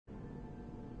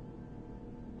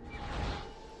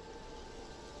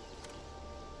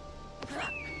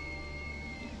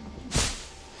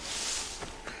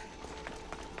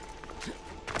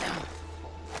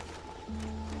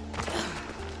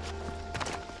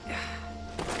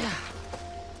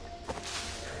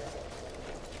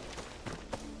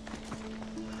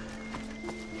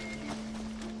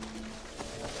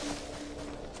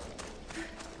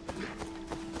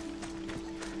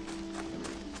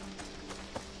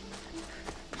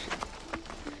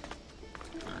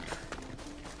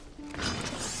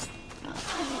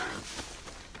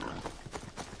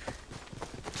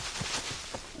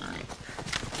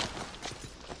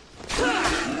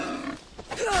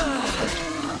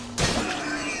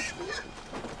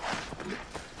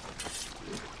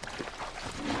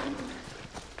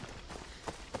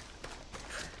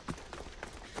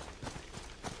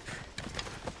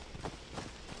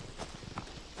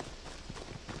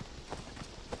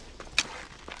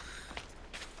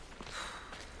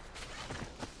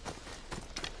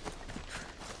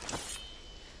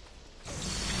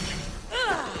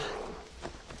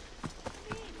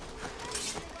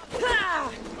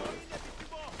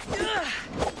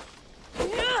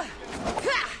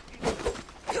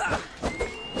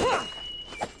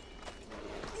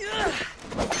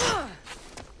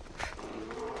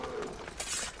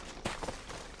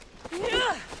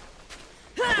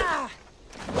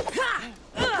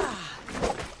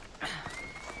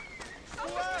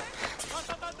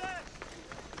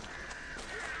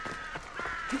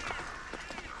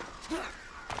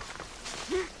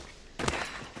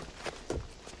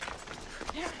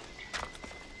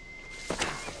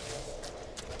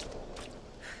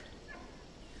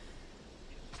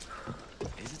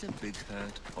big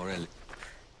hurt or a...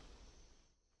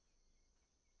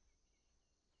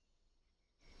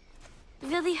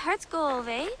 Will the hurt go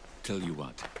away? Tell you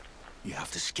what, you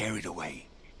have to scare it away.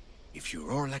 If you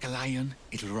roar like a lion,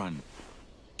 it'll run.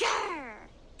 Grr!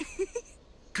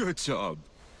 Good job.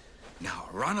 Now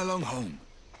run along home.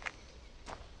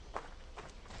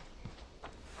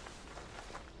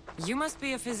 You must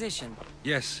be a physician.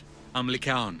 Yes, I'm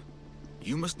Lycaon.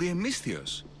 You must be a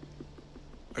Misthios.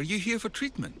 Are you here for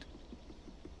treatment?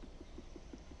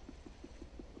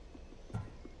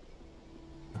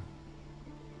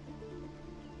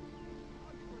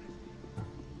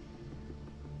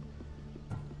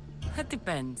 That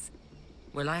depends.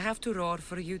 Will I have to roar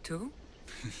for you too?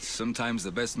 Sometimes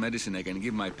the best medicine I can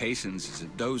give my patients is a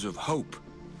dose of hope.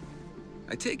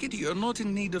 I take it you're not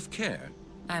in need of care.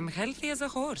 I'm healthy as a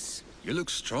horse. You look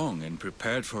strong and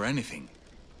prepared for anything.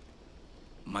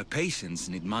 My patients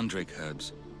need mandrake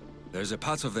herbs. There's a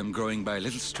patch of them growing by a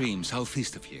little stream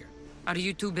southeast of here. Are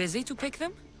you too busy to pick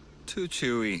them? Too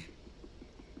chewy.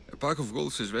 A pack of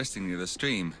wolves is resting near the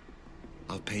stream.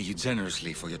 I'll pay you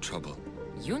generously for your trouble.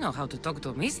 You know how to talk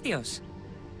to Misthios.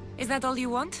 Is that all you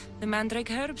want? The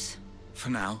mandrake herbs? For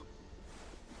now.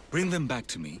 Bring them back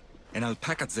to me, and I'll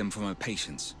package them for my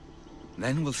patients.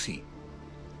 Then we'll see.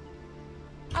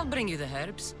 I'll bring you the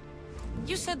herbs.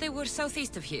 You said they were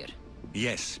southeast of here.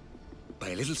 Yes, by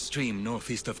a little stream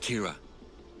northeast of Kira.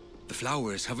 The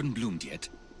flowers haven't bloomed yet,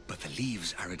 but the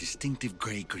leaves are a distinctive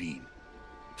gray-green.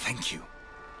 Thank you.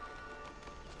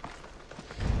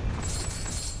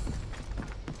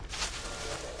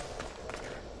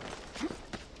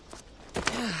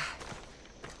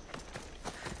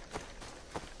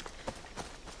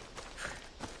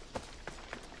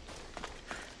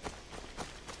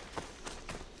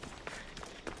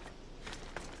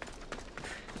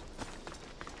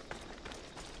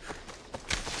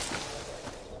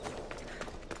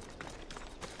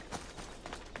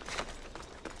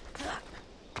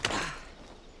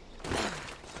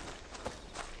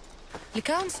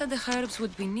 Lycaon said the herbs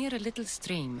would be near a little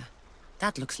stream.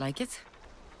 That looks like it.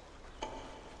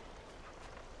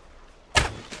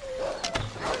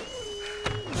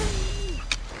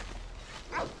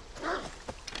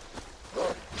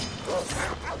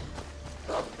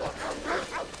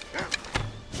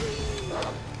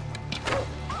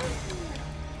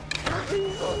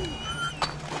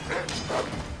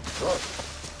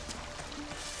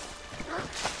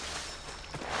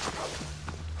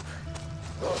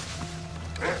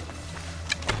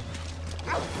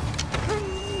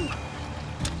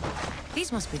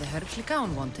 These must be the herbs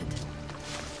Lycaon wanted.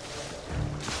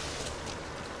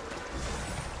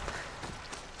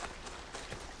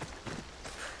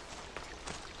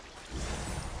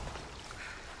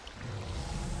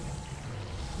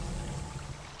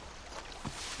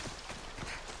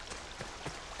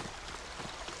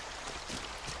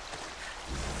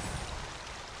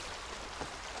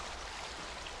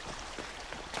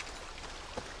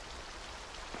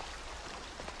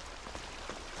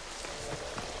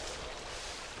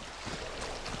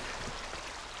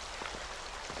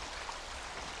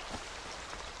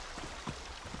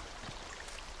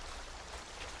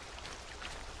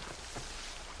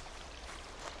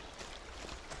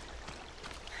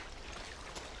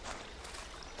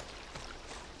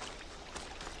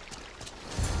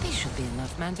 Should be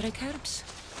enough mandrake herbs.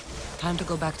 Time to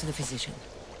go back to the physician.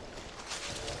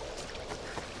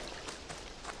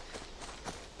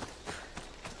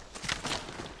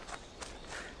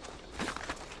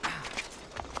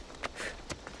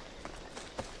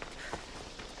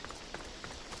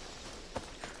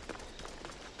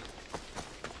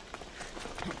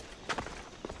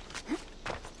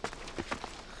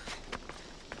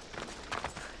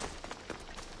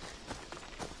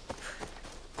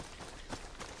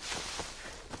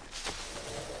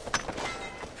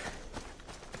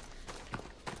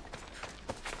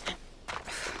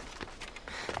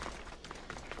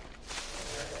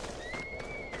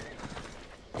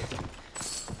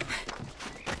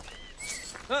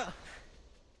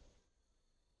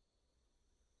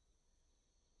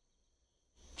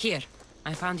 Here,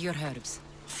 I found your herbs.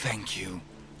 Thank you.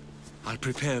 I'll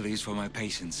prepare these for my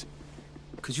patients.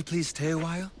 Could you please stay a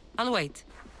while? I'll wait.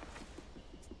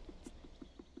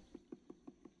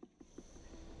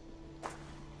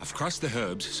 I've crushed the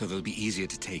herbs so they'll be easier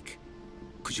to take.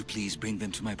 Could you please bring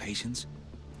them to my patients?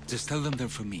 Just tell them they're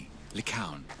for me,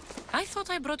 Lycaon. I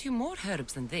thought I brought you more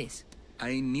herbs than this.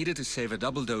 I needed to save a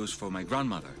double dose for my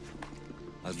grandmother.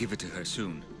 I'll give it to her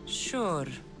soon. Sure.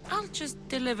 I'll just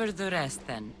deliver the rest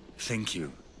then. Thank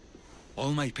you.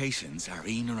 All my patients are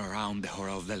in or around the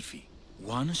Hora of Delphi.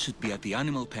 One should be at the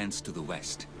animal pens to the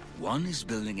west. One is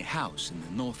building a house in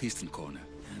the northeastern corner,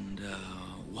 and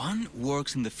one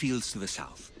works in the fields to the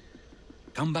south.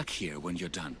 Come back here when you're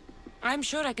done. I'm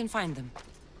sure I can find them.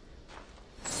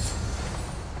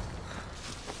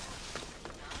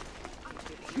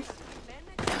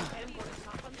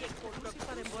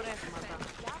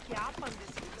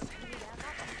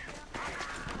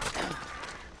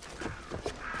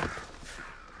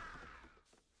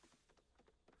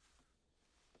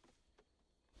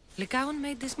 Lycaon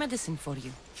made this medicine for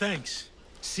you. Thanks.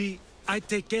 See, I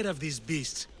take care of these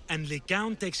beasts, and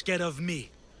Lycaon takes care of me.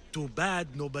 Too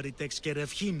bad nobody takes care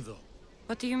of him, though.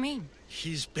 What do you mean?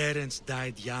 His parents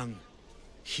died young.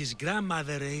 His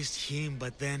grandmother raised him,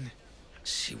 but then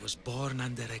she was born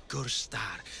under a cursed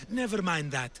star. Never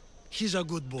mind that. He's a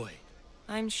good boy.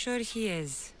 I'm sure he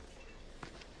is.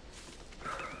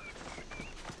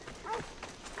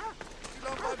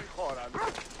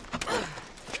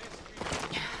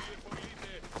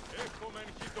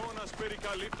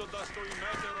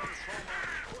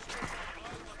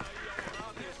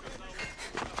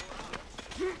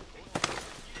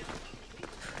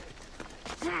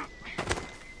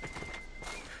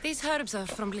 These herbs are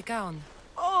from Lycaon.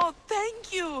 Oh,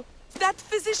 thank you! That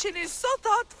physician is so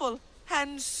thoughtful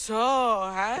and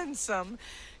so handsome.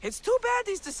 It's too bad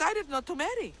he's decided not to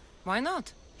marry. Why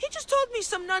not? He just told me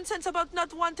some nonsense about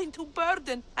not wanting to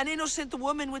burden an innocent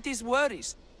woman with his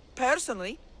worries.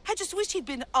 Personally, I just wish he'd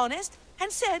been honest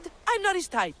and said I'm not his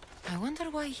type. I wonder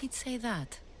why he'd say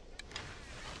that.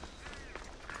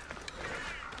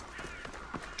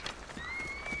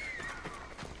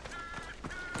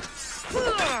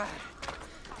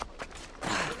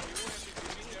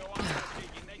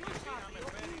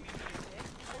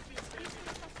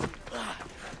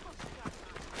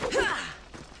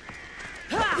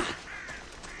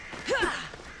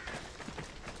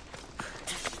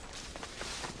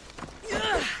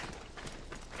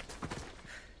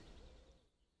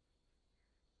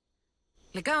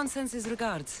 Lycaon sends his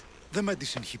regards. The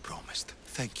medicine he promised.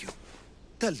 Thank you.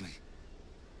 Tell me,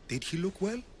 did he look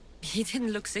well? He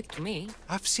didn't look sick to me.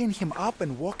 I've seen him up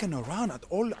and walking around at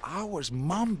all hours,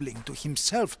 mumbling to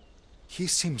himself. He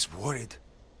seems worried.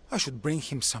 I should bring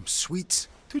him some sweets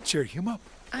to cheer him up.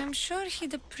 I'm sure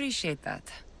he'd appreciate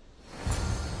that.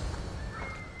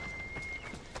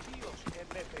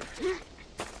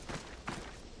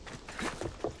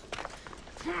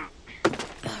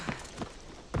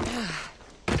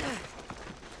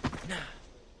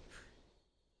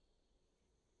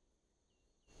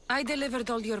 I delivered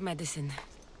all your medicine.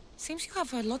 Seems you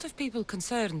have a lot of people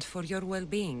concerned for your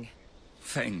well-being.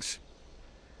 Thanks.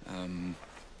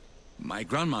 My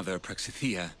grandmother,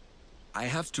 Praxithea, I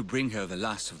have to bring her the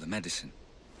last of the medicine.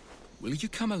 Will you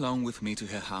come along with me to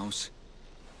her house?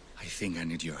 I think I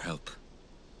need your help.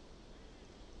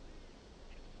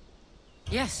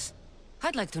 Yes.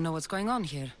 I'd like to know what's going on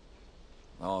here.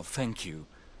 Oh, thank you.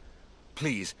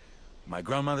 Please, my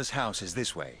grandmother's house is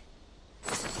this way.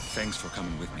 Thanks for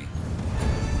coming with me.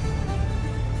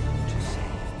 To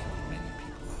save many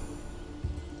people.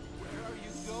 Where are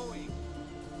you going?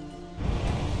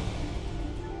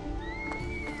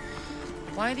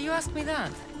 Why do you ask me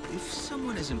that? If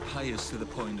someone is impious to the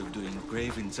point of doing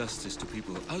grave injustice to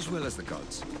people as well as the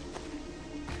gods,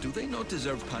 do they not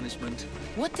deserve punishment?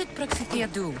 What did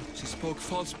Praxithea do? She spoke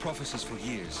false prophecies for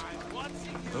years.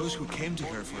 Those who came to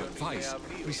her for advice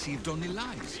received only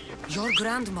lies. Your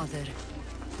grandmother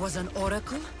was an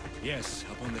oracle? Yes,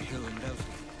 up on the hill in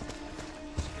Delphi.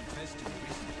 She confessed to me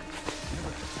recently.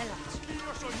 Never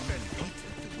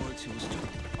repeated the words she was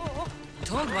told.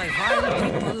 Told by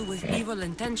vile people with evil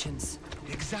intentions.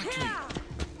 Exactly.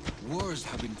 Wars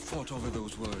have been fought over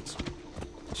those words.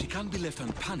 She can't be left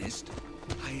unpunished.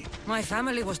 My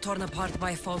family was torn apart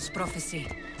by false prophecy.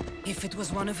 If it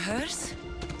was one of hers,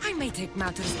 I may take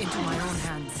matters into my own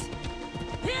hands.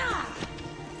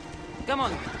 Come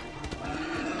on.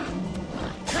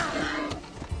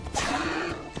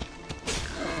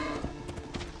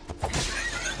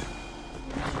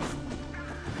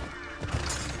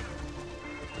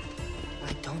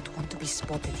 I don't want to be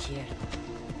spotted here.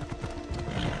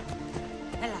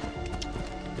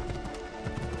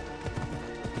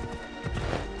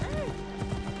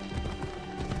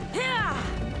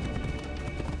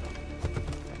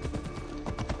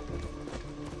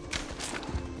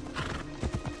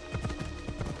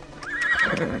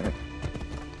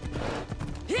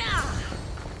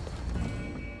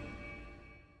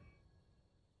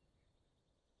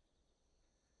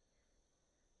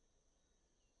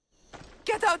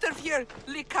 Get out of here,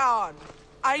 Lycaon!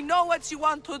 I know what you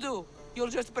want to do. You'll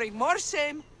just bring more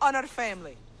shame on our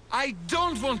family. I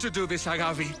don't want to do this,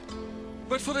 Agavi.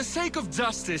 But for the sake of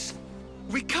justice,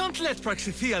 we can't let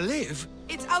Praxithea live.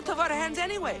 It's out of our hands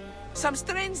anyway. Some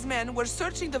strange men were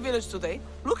searching the village today,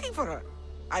 looking for her.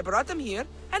 I brought them here,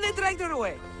 and they dragged her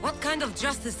away. What kind of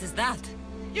justice is that?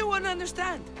 You won't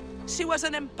understand. She was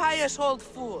an impious old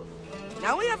fool.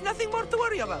 Now we have nothing more to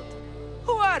worry about.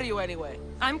 Who are you, anyway?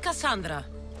 I'm Cassandra.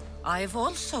 I've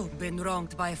also been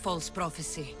wronged by a false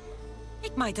prophecy.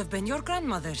 It might have been your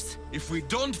grandmother's. If we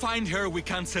don't find her, we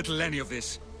can't settle any of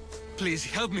this. Please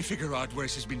help me figure out where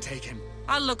she's been taken.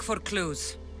 I'll look for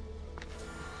clues.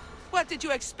 What did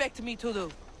you expect me to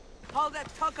do? All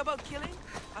that talk about killing?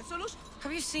 A solution?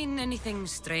 Have you seen anything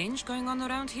strange going on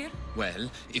around here?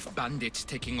 Well, if bandits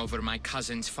taking over my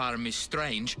cousin's farm is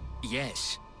strange,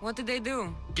 yes. What did they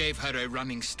do? Gave her a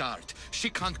running start. She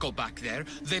can't go back there.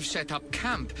 They've set up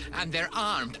camp, and they're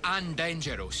armed and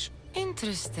dangerous.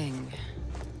 Interesting.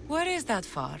 Where is that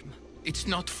farm? It's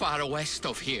not far west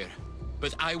of here,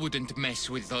 but I wouldn't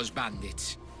mess with those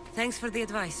bandits. Thanks for the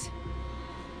advice.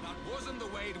 That wasn't the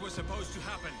way it was supposed to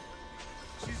happen.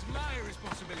 She's my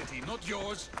responsibility, not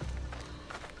yours.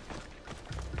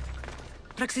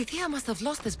 Praxithea must have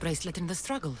lost this bracelet in the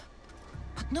struggle.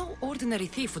 But no ordinary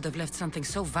thief would have left something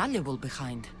so valuable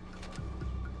behind.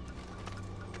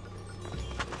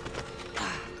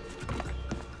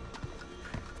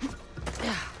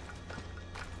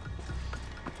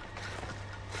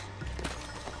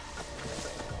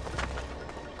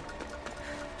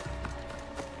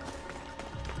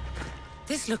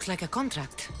 This looks like a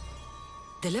contract.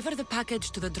 Deliver the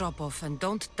package to the drop-off and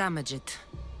don't damage it.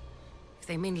 If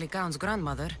they mean Lycaon's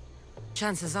grandmother,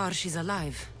 chances are she's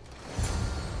alive.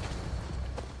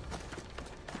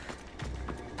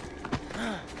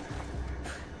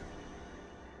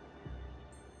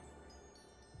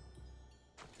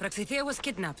 Praxithea was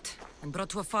kidnapped and brought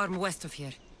to a farm west of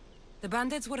here. The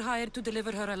bandits were hired to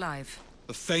deliver her alive.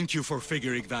 Thank you for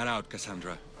figuring that out,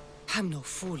 Cassandra. I'm no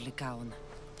fool, Lycaon.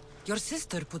 Your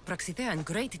sister put Praxithea in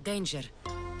great danger,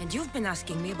 and you've been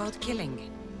asking me about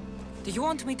killing. Do you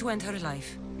want me to end her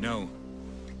life? No.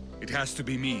 It has to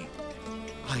be me.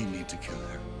 I need to kill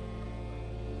her.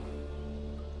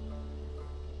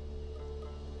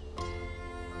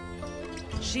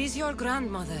 She's your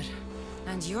grandmother,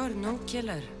 and you're no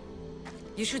killer.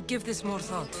 You should give this more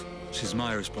thought. She's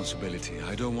my responsibility.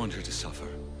 I don't want her to suffer.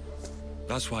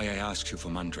 That's why I asked you for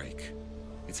Mandrake.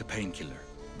 It's a painkiller.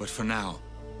 But for now,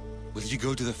 will you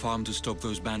go to the farm to stop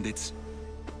those bandits?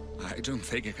 I don't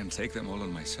think I can take them all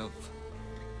on myself.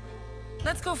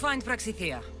 Let's go find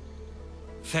Praxithea.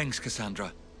 Thanks,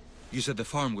 Cassandra. You said the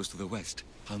farm was to the west.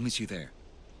 I'll meet you there.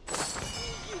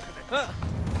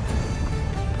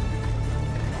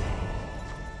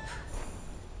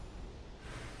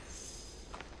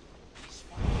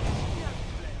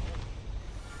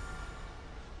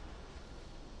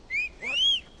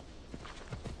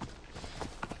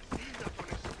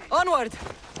 Onward!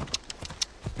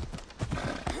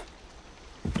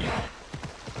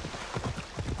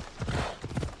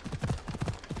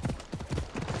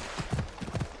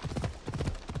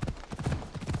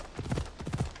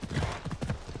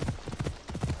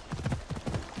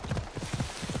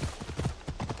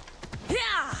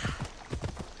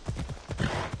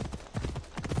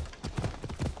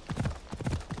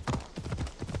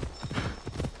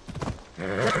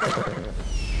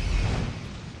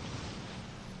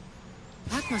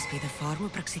 That must be the farm where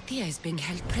Praxithea is being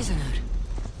held prisoner.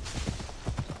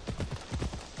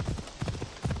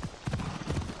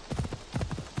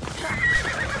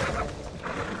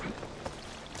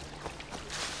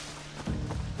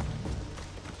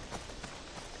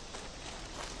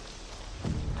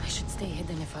 I should stay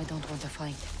hidden if I don't want a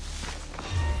fight.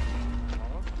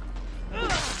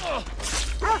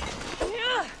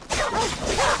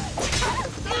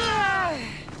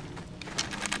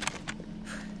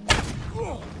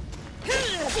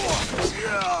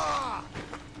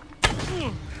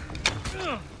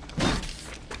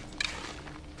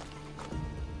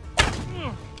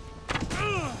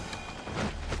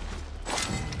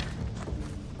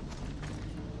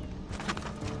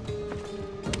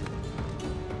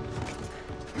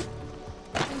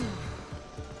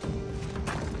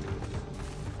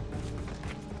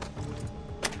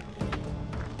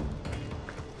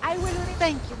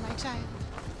 Thank you, my child.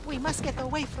 We must get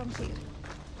away from here.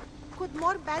 Could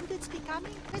more bandits be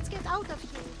coming? Let's get out of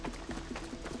here.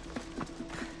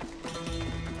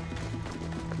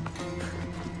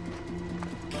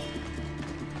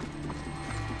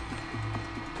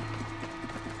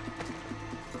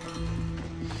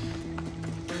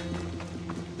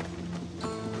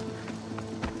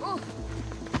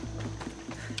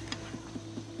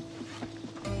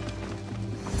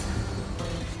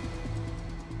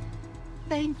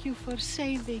 Thank you for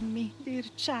saving me, dear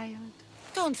child.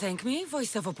 Don't thank me,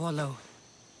 voice of Apollo.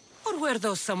 Or were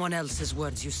those someone else's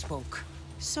words you spoke?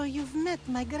 So you've met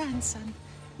my grandson.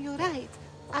 You're right.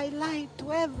 I lied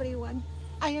to everyone.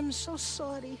 I am so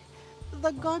sorry.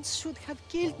 The gods should have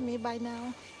killed me by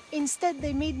now. Instead,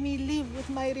 they made me live with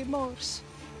my remorse.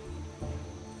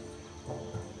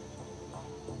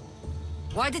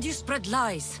 Why did you spread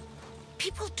lies?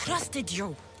 People trusted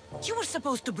you. You were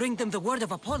supposed to bring them the word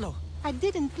of Apollo. I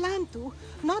didn't plan to,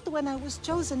 not when I was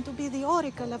chosen to be the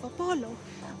Oracle of Apollo.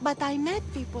 But I met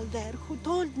people there who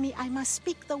told me I must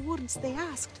speak the words they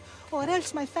asked, or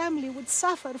else my family would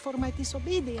suffer for my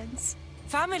disobedience.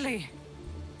 Family?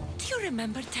 Do you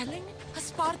remember telling a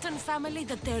Spartan family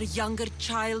that their younger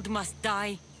child must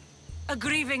die? A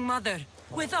grieving mother,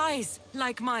 with eyes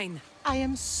like mine. I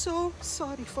am so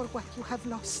sorry for what you have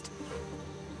lost.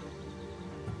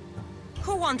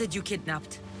 Who wanted you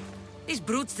kidnapped? These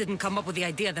brutes didn't come up with the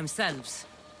idea themselves.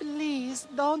 Please,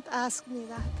 don't ask me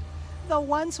that. The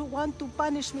ones who want to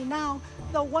punish me now,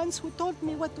 the ones who told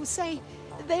me what to say,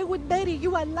 they would bury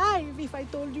you alive if I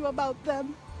told you about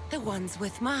them. The ones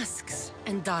with masks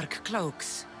and dark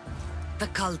cloaks. The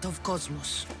cult of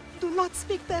Cosmos. Do not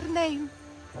speak their name.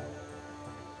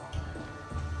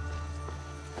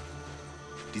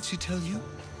 Did she tell you?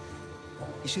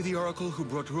 Is she the oracle who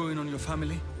brought ruin on your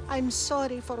family? I'm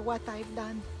sorry for what I've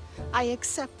done. I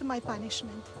accept my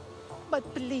punishment.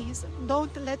 But please,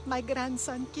 don't let my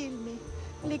grandson kill me.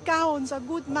 Lycaon's a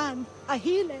good man, a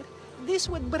healer. This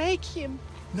would break him.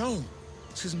 No,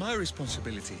 this is my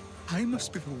responsibility. I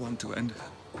must be the one to end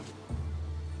her.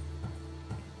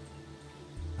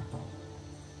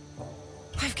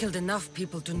 I've killed enough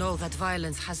people to know that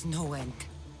violence has no end.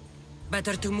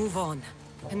 Better to move on,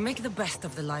 and make the best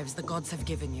of the lives the gods have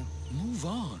given you. Move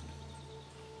on?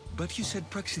 But you said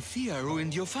Praxithea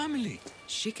ruined your family.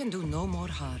 She can do no more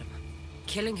harm.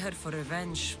 Killing her for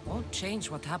revenge won't change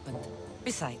what happened.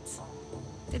 Besides,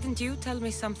 didn't you tell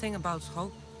me something about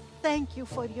hope? Thank you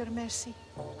for your mercy.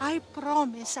 I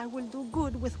promise I will do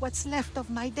good with what's left of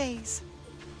my days.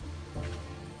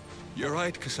 You're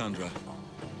right, Cassandra.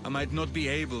 I might not be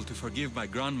able to forgive my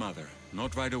grandmother,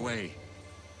 not right away.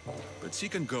 But she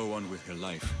can go on with her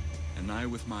life, and I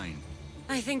with mine.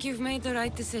 I think you've made the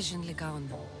right decision, Lycaon.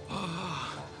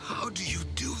 How do you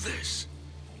do this?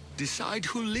 Decide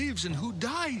who lives and who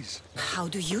dies? How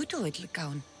do you do it,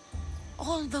 Lycaon?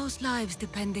 All those lives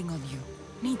depending on you,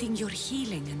 needing your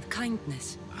healing and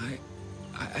kindness.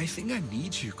 I think I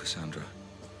need you, Cassandra.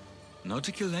 Not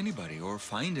to kill anybody or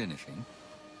find anything.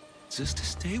 Just to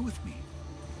stay with me.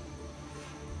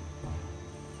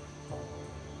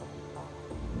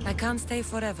 I can't stay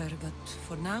forever, but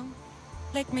for now,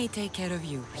 let me take care of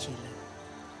you, healer.